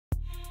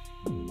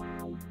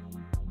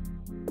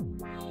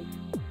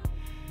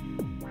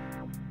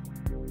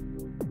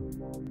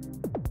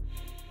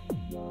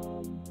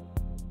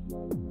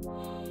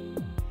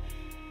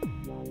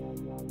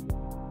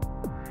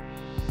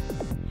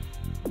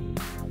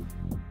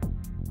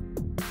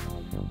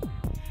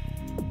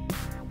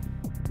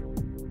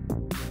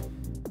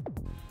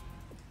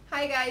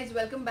Hi guys,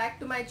 welcome back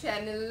to my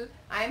channel.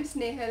 I am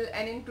Snehal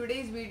and in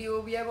today's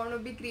video we are going to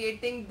be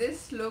creating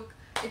this look.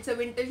 It's a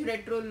vintage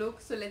retro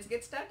look, so let's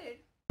get started.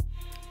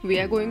 We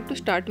are going to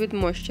start with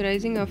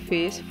moisturizing our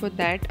face. For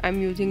that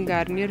I'm using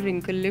Garnier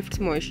Wrinkle Lifts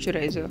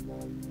Moisturizer.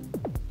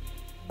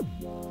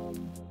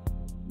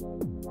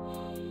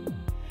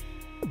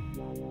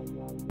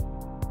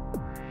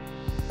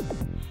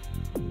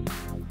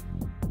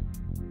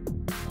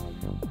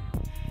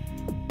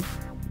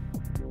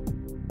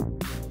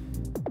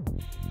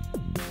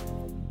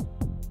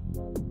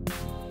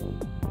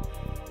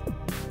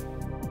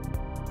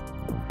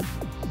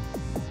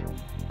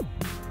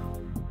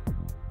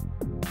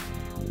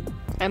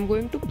 I'm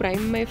going to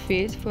prime my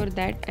face. For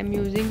that I'm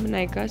using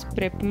Nykaa's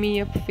Prep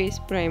Me Up Face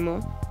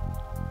Primer.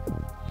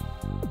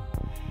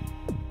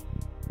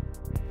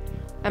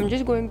 I'm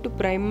just going to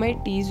prime my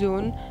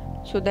T-zone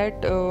so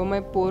that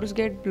my pores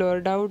get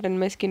blurred out and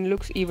my skin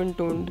looks even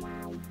toned.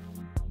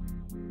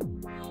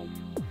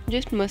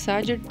 Just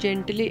massage it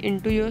gently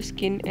into your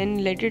skin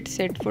and let it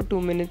set for 2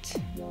 minutes.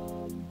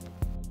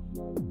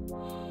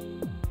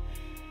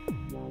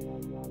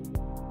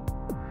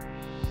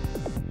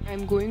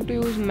 I'm going to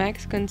use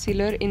MAC's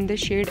concealer in the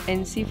shade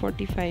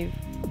NC45.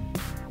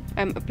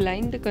 I'm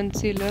applying the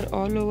concealer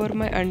all over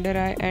my under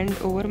eye and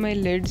over my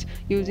lids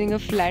using a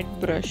flat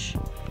brush.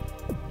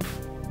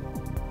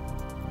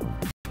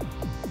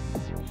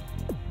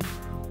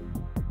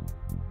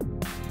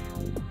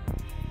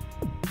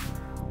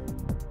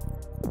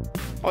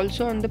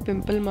 Also on the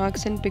pimple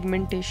marks and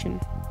pigmentation.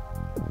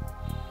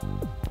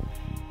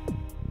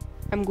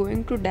 I'm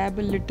going to dab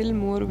a little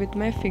more with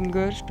my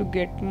fingers to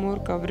get more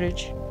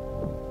coverage.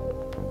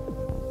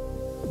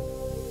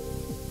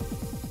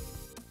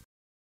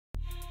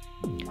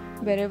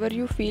 Wherever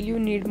you feel you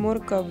need more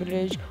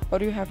coverage or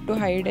you have to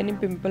hide any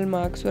pimple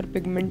marks or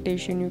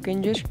pigmentation, you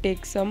can just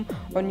take some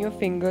on your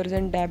fingers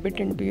and dab it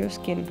into your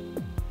skin.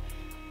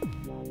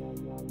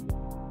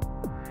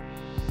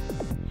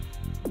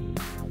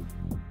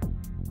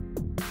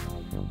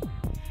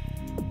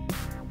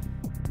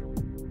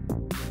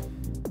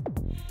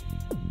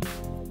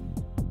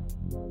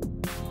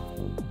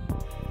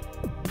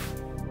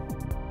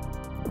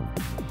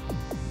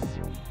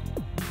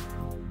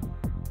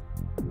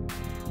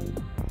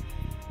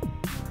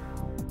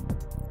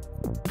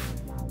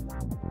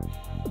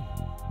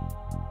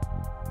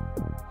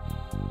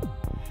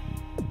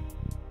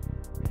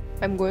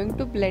 I'm going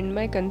to blend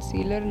my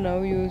concealer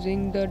now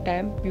using the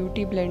damp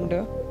beauty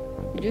blender.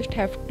 You just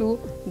have to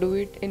do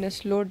it in a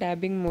slow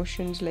dabbing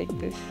motions like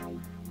this.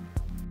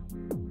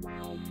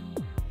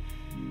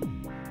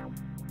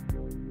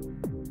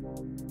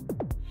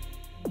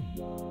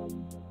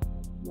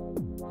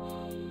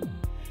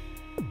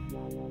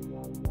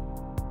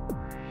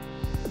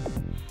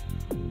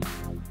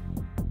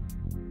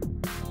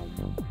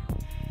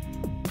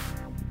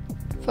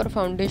 For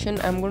foundation,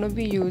 I'm going to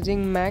be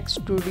using MAC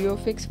Studio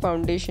Fix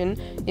foundation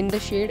in the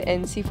shade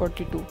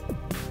NC42.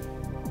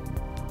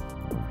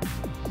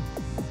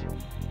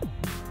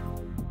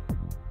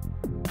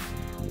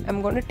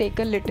 I'm going to take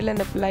a little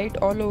and apply it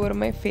all over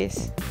my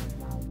face.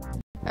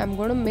 I'm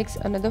going to mix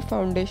another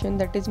foundation,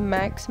 that is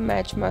MAC's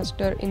Match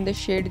Master in the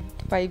shade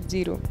 50.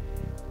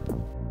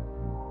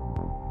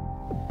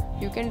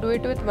 You can do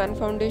it with one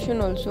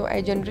foundation also.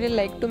 I generally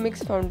like to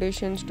mix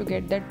foundations to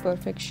get that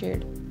perfect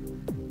shade.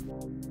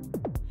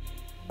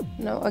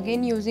 Now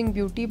again using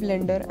beauty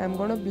blender, I'm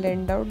gonna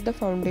blend out the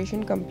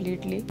foundation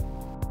completely.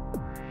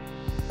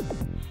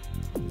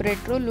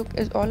 Retro look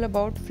is all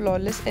about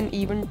flawless and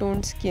even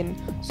toned skin,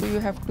 so you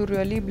have to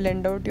really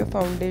blend out your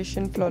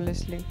foundation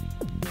flawlessly.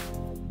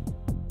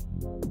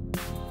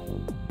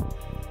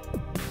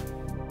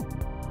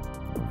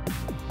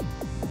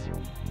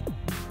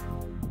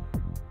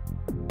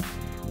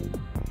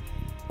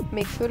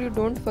 Make sure you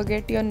don't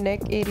forget your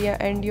neck area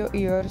and your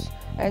ears,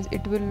 as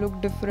it will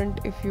look different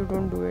if you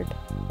don't do it.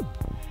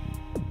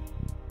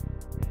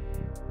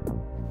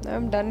 Now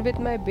I'm done with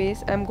my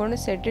base. I'm gonna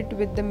set it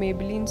with the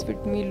Maybelline's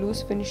Fit Me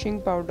Loose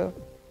Finishing Powder.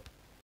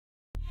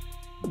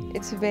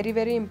 It's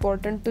very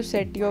important to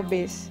set your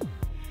base.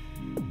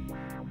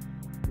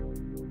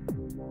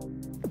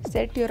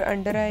 Set your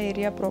under eye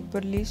area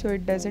properly so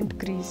it doesn't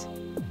crease.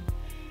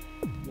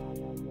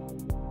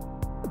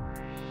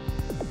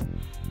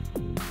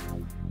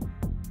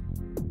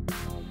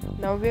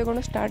 Now we are going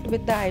to start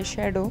with the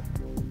eyeshadow.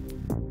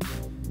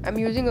 I'm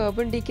using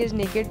Urban Decay's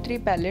Naked 3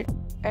 palette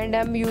and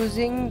I'm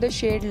using the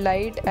shade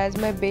Light as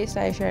my base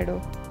eyeshadow.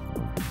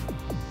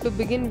 To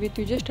begin with,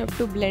 you just have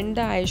to blend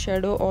the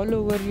eyeshadow all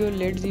over your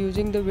lids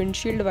using the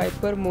windshield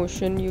wiper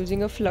motion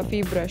using a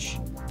fluffy brush.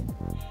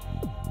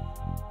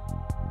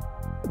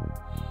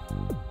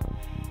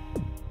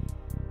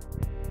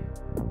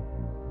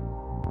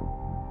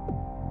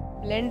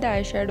 Blend the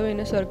eyeshadow in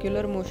a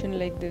circular motion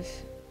like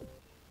this.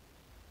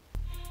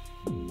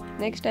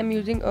 Next, I'm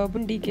using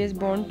Urban Decay's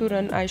Born to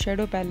Run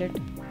eyeshadow palette.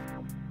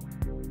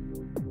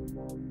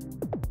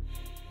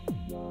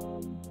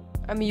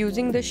 I'm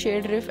using the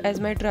shade Riff as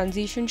my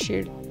transition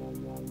shade.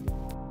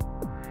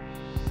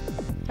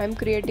 I'm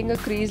creating a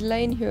crease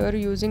line here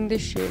using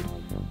this shade.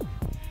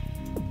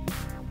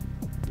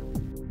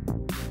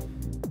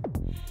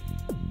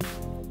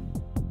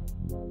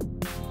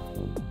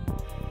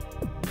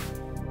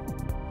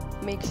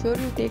 Make sure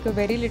you take a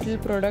very little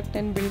product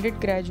and build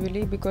it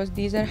gradually because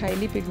these are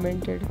highly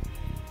pigmented.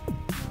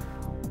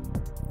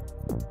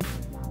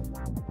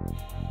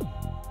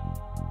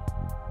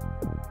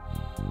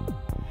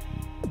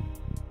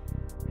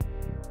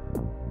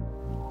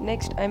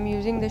 Next, I'm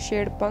using the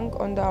shade Punk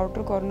on the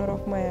outer corner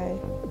of my eye.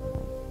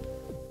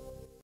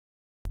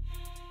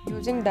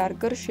 Using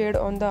darker shade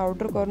on the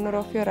outer corner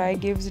of your eye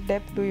gives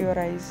depth to your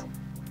eyes.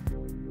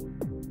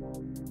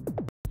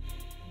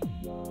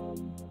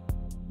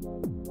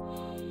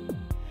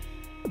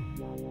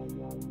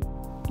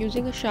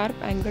 Using a sharp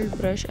angled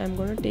brush, I'm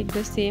going to take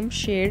the same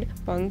shade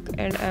Punk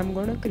and I'm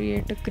going to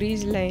create a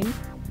crease line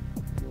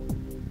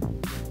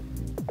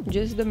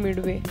just the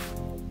midway.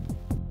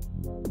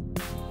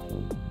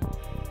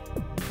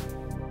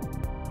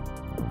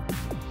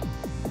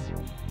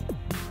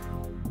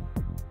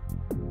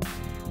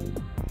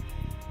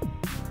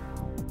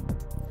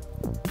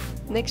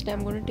 Next,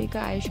 I'm going to take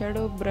an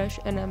eyeshadow brush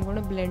and I'm going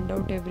to blend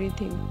out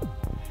everything.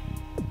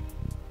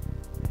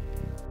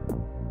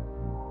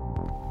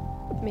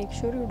 Make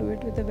sure you do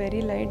it with a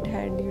very light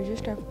hand. You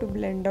just have to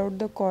blend out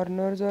the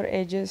corners or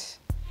edges.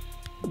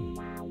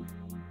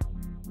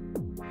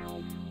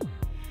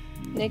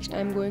 Next,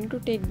 I'm going to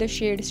take the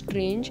shade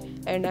Strange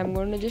and I'm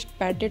going to just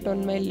pat it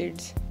on my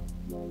lids.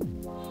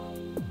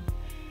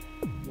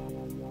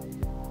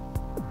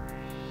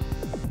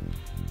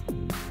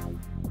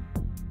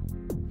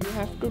 You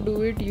have to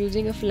do it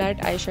using a flat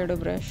eyeshadow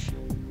brush.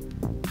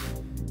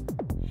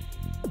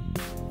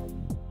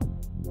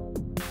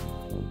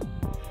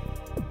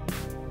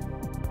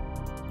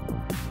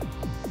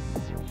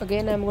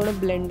 Again, I'm going to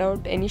blend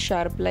out any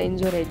sharp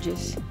lines or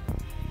edges.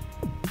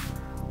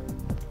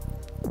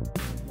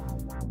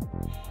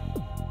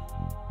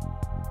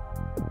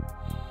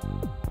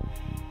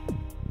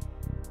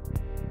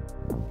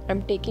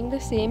 I'm taking the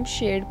same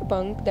shade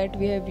Punk that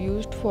we have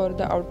used for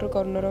the outer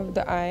corner of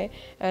the eye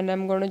and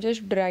I'm going to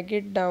just drag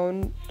it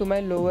down to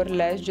my lower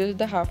lash just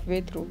the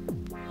halfway through.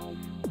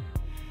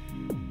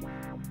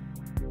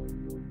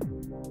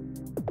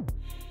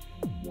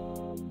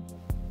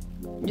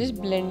 Just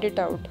blend it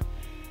out.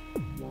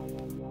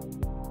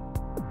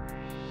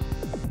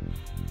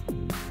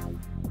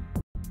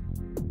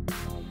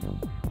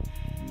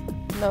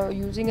 Now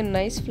using a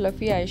nice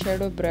fluffy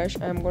eyeshadow brush,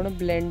 I'm going to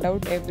blend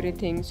out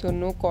everything so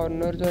no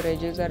corners or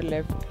edges are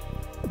left.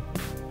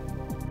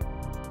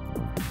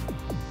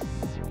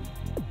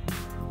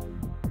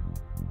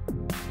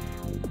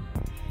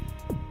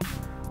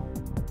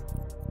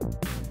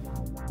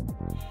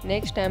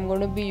 Next, I'm going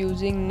to be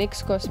using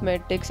NYX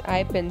Cosmetics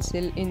eye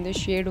pencil in the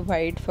shade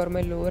White for my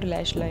lower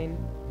lash line.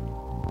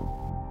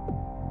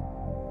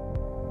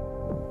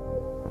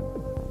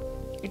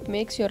 It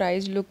makes your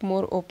eyes look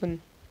more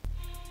open.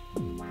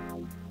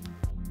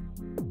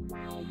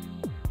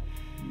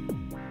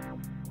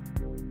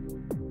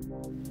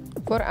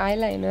 For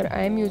eyeliner,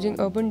 I am using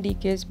Urban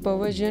Decay's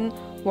Perversion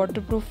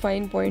Waterproof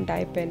Fine Point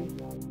Eye Pen.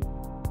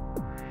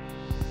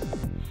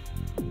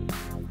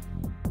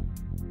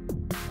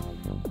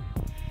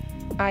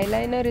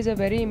 Eyeliner is a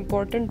very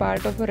important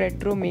part of a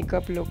retro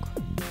makeup look.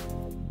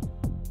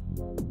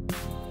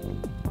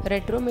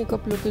 Retro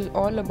makeup look is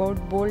all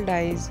about bold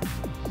eyes.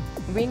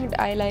 Winged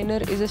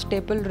eyeliner is a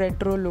staple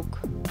retro look.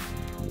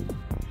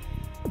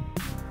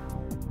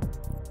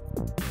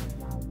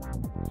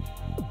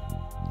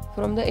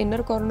 From the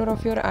inner corner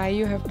of your eye,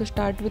 you have to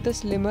start with a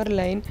slimmer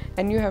line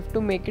and you have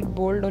to make it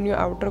bold on your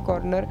outer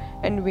corner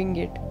and wing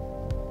it.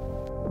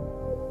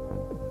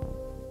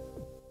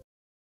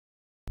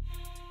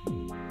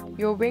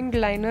 Your winged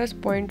liner's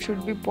point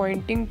should be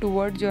pointing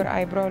towards your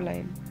eyebrow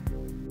line.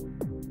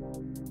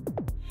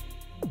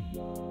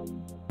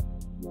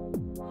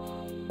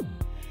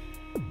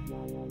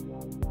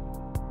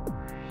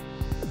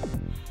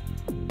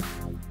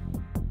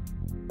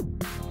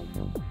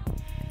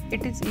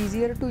 It is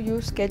easier to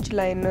use sketch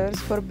liners.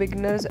 For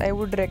beginners, I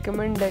would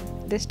recommend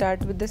that they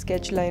start with the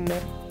sketch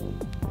liner.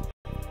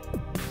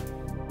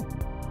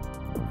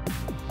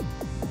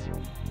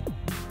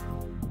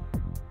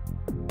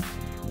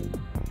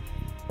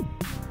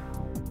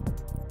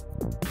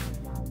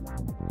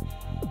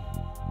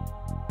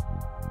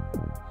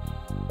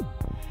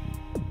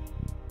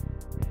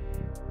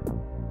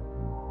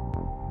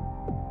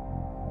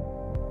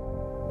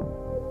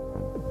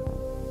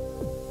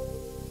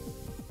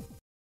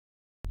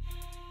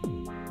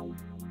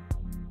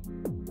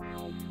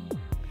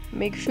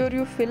 Make sure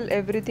you fill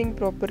everything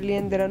properly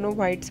and there are no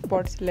white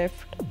spots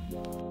left.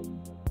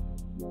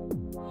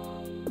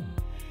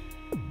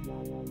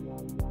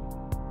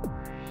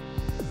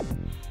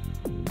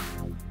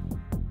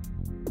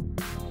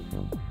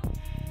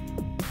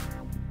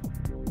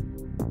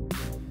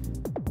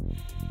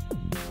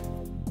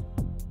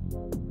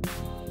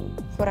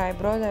 For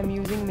eyebrows, I am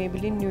using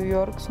Maybelline New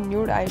York's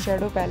Nude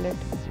Eyeshadow Palette.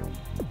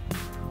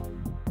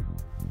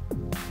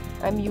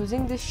 I'm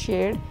using this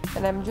shade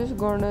and I'm just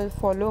gonna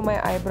follow my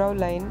eyebrow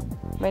line,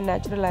 my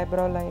natural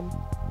eyebrow line.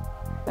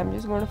 I'm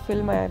just gonna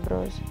fill my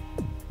eyebrows.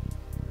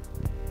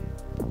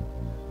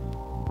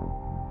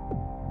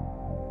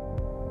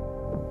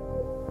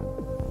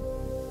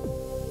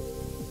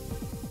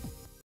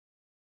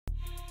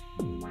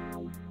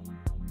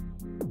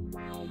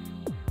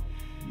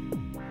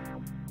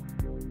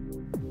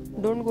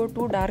 Don't go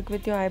too dark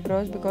with your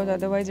eyebrows because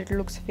otherwise it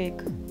looks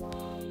fake.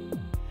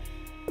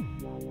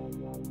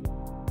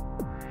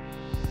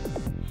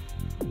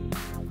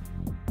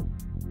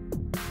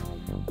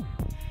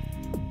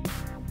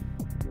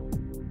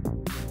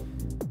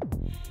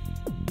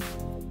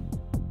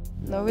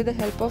 Now with the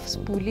help of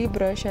spoolie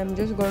brush, I'm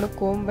just going to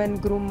comb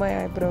and groom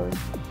my eyebrows.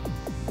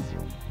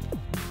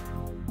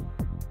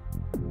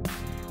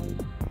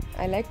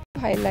 I like to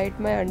highlight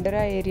my under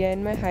eye area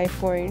and my high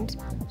points.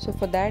 So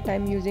for that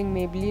I'm using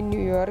Maybelline New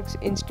York's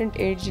Instant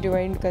Age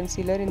Rewind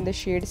Concealer in the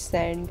shade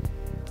Sand.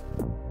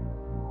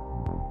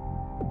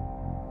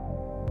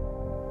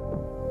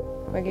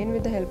 Again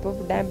with the help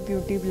of damp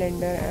beauty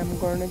blender, I'm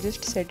gonna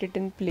just set it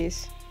in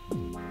place.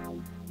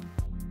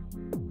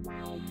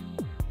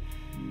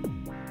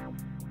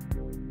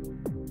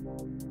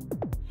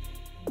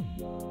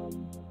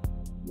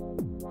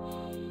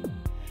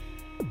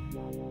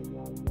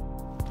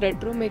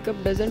 Retro makeup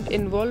doesn't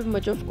involve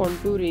much of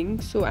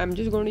contouring, so I'm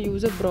just going to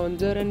use a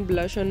bronzer and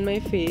blush on my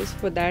face.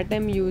 For that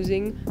I'm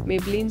using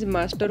Maybelline's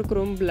Master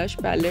Chrome Blush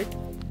Palette.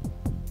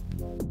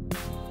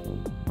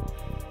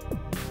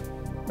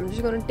 I'm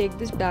just going to take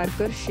this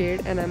darker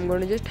shade and I'm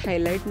going to just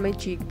highlight my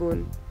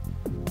cheekbone.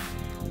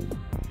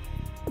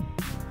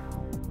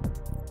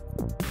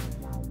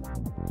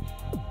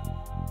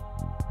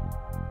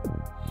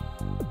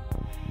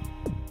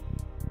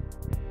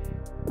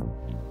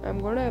 I'm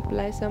going to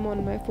apply some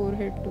on my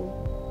forehead too.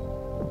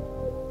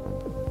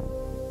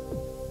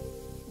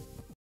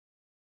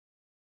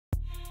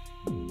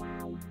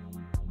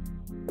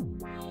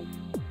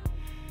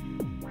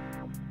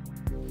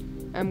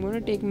 I'm going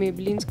to take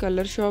Maybelline's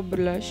Color Shop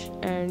blush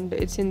and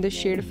it's in the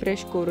shade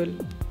Fresh Coral.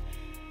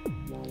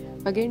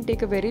 Again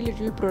take a very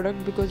little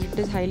product because it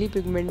is highly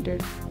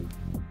pigmented.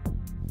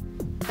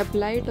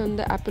 Apply it on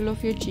the apple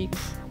of your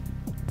cheeks.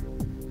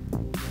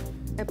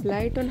 Apply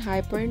it on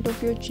high point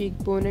of your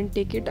cheekbone and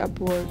take it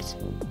upwards.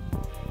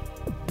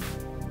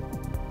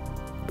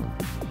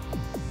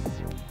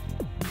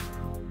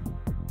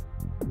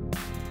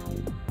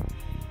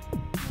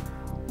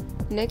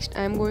 Next,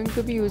 I am going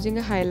to be using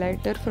a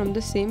highlighter from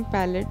the same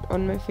palette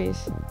on my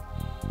face.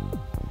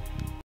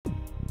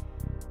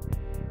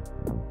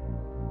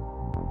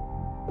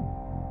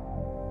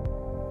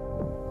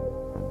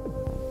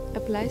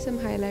 Apply some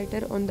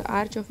highlighter on the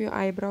arch of your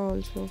eyebrow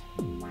also.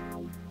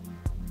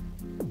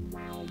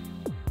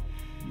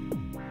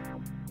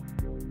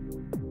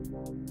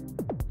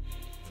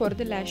 For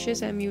the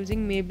lashes, I am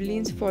using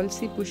Maybelline's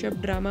Falsy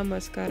Push-Up Drama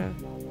Mascara.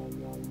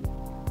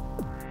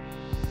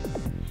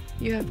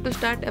 You have to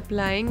start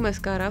applying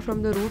mascara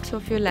from the roots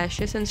of your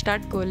lashes and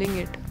start curling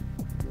it.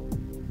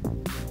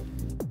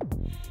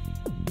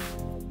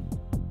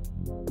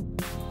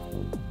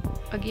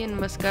 Again,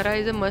 mascara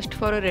is a must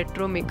for a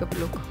retro makeup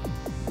look.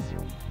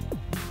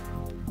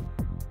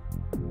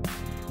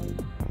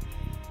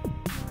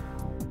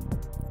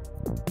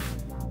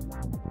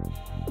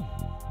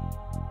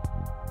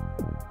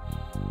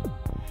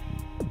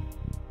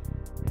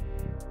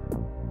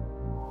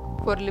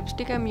 For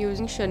lipstick, I am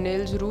using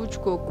Chanel's Rouge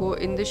Coco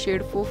in the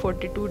shade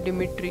 442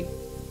 Dimitri.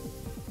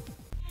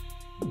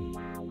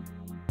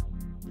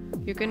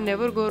 You can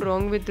never go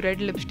wrong with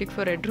red lipstick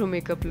for retro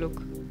makeup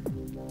look.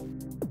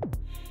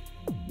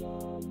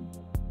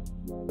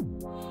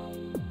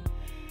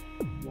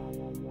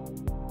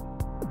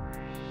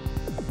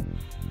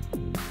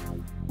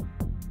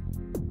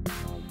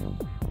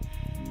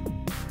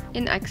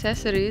 In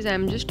accessories, I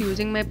am just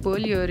using my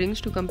pearl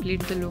earrings to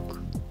complete the look.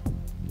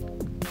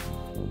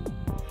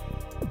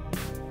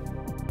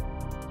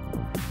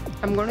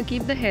 I'm gonna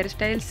keep the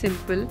hairstyle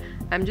simple.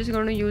 I'm just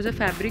gonna use a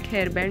fabric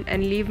hairband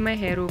and leave my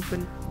hair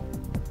open.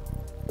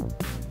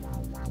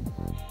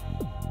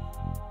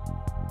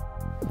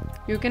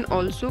 You can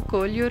also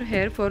curl your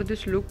hair for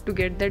this look to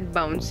get that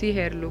bouncy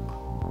hair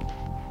look.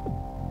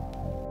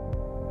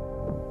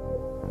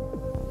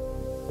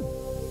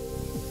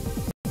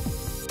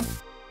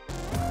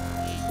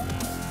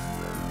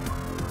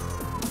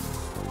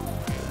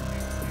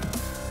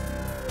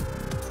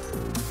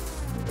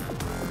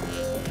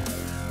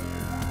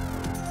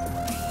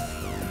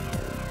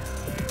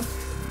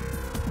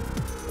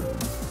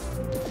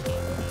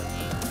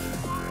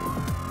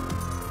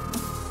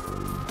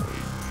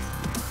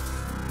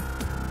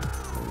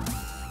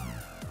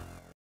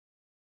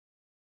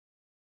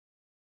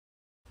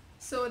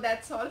 So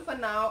that's all for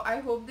now.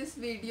 I hope this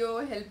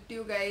video helped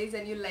you guys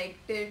and you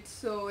liked it.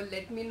 So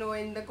let me know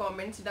in the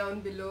comments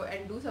down below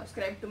and do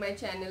subscribe to my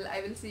channel.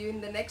 I will see you in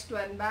the next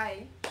one.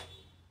 Bye.